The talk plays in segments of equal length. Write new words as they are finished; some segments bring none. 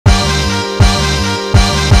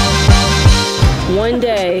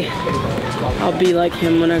day I'll be like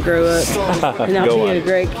him when I grow up. And I'll be a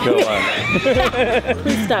great kid. Go on.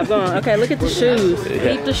 Please stop going. Okay, look at the shoes.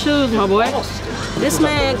 Eat the shoes, my boy. This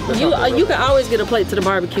man, you can always get a plate to the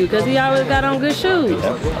barbecue because he always got on good shoes.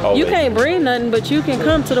 You can't bring nothing, but you can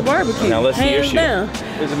come to the barbecue. Now let's see your hands shoe. down.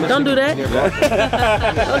 Don't do that.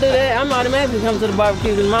 Don't do that. I'm automatically coming to the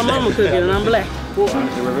barbecue because my mama cooking and I'm black.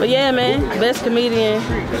 But yeah, man, best comedian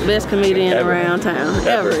around town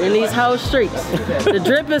ever in these whole streets. The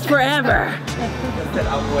drip is forever.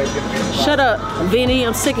 Shut up, Vinny.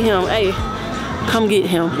 I'm sick of him. Hey, come get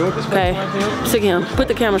him. Okay, I'm sick of him. Put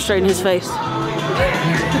the camera straight in his face.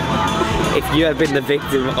 If you have been the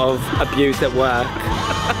victim of abuse at work,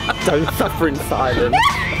 don't suffer in silence.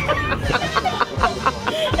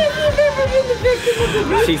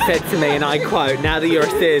 She said to me, and I quote, "Now that you're a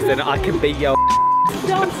citizen, I can beat your."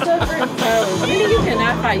 Don't suffer in silence. You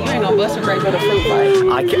cannot fight. You ain't gonna bust a grape with a fruit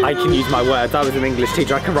fight. I can use my words. I was an English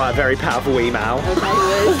teacher. I can write a very powerful email.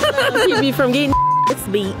 Okay, keep me from getting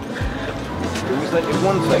beat. Put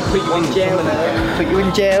you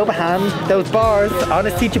in jail behind those bars.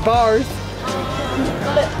 Honest teacher bars.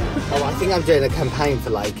 Oh, I think I'm doing a campaign for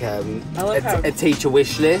like a teacher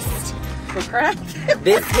wish list. For crap.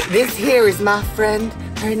 This here is my friend.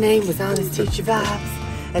 Her name was Honest Teacher Vibes.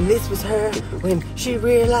 And this was her when she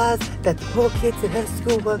realized that the poor kids at her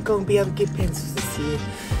school weren't going to be able to get pencils this year.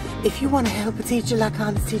 If you want to help a teacher like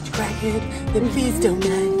Honest Teacher Crackhead, then please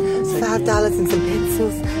donate $5 and some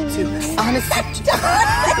pencils to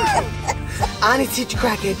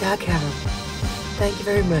honestteachercrackhead.com. Thank you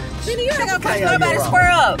very much. Vinny, you ain't gonna push nobody.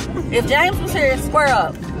 Square up. If James was here, square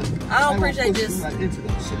up. I don't appreciate just.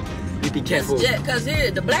 You be careful. Because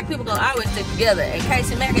here, the black people gonna always stick together. And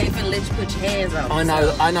Casey Mack ain't finna let you put your hands on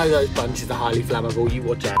them. I know those bunches are highly flammable. You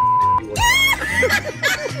watch out.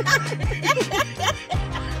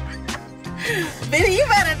 Vinny, you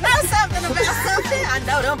better know something about something. I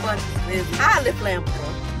know them bunches is highly flammable.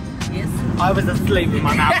 Yes. I was asleep with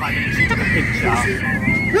my mouth open. She took a picture.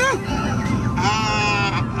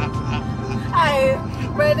 Hey,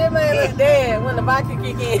 bro, that man look dead when the vodka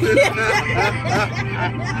kick in.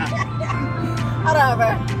 Hold on, bro.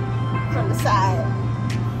 From the side.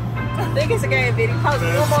 I think it's a great video. Post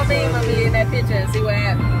one more meme of me in that picture and see what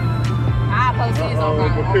happens. I'll post these on my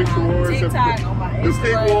TikTok, on my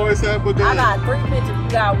Instagram. I got 3 pictures, you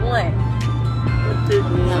got 1.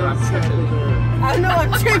 I know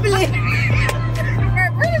I'm tripling.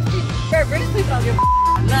 British people don't give a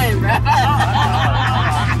nothing, bro.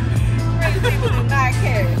 British people do not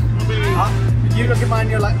care. You look at mine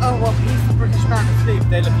and you're like, oh, well, he's the British man asleep.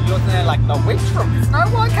 They look at yours and they're like, the witch from Snow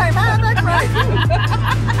White came out of that grave.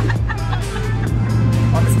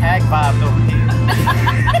 On this hag vibe over here.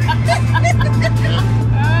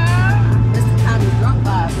 This is kind of drunk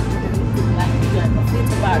vibe. Like, you got to think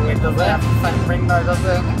about it. It doesn't have the same ring though, does it?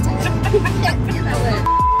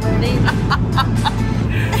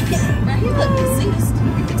 Now he look deceased.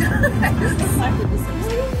 Like a deceased.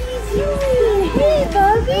 Hey,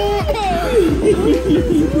 Bobby.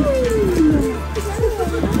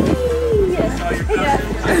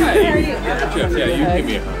 How are you? Jeff, yeah, you give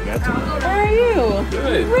me a hug. That's How are you?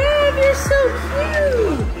 good. Red, you're so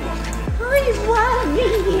cute. Please love me.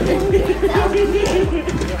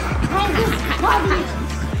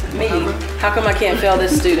 Me. How come I can't fail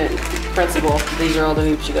this student? Principal, these are all the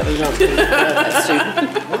hoops you got to jump through. That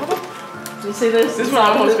student. You see this? This is what I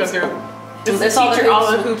almost go through. This is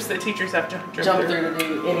all the hoops that teachers have to jump through to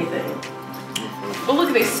do anything. But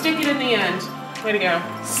look, they stick it in the end. Way to go.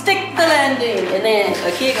 Stick the landing, and then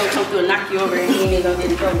a kid gonna come through and knock you over, and he ain't gonna get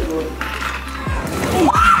in trouble for it.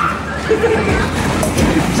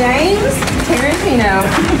 James Tarantino,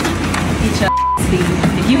 eat your Steve.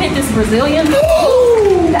 If you hit this Brazilian,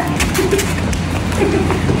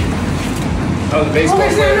 Oh, the baseball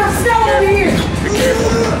There's player. no snow over here. Be careful.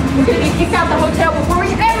 We're gonna get kicked out the hotel before we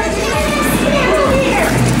ever get over here.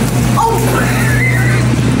 Oh,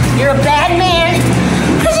 you're a bad man.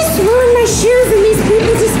 I just ruined my shoes and these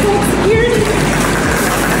people just got scared.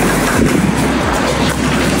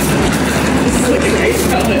 Look at Ace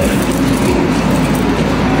Pellet.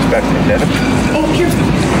 Back to Devin. Oh, careful.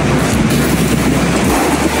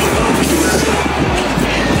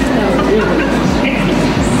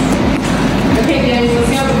 okay, James, let's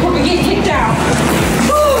go before we get kicked out.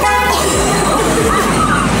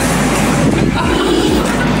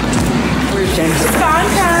 Where's James? It's on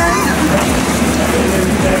time.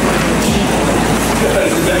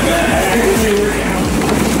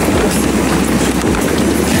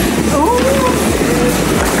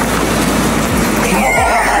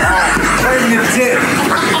 Right in the tip.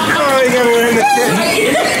 Oh, you gotta wear in the tip.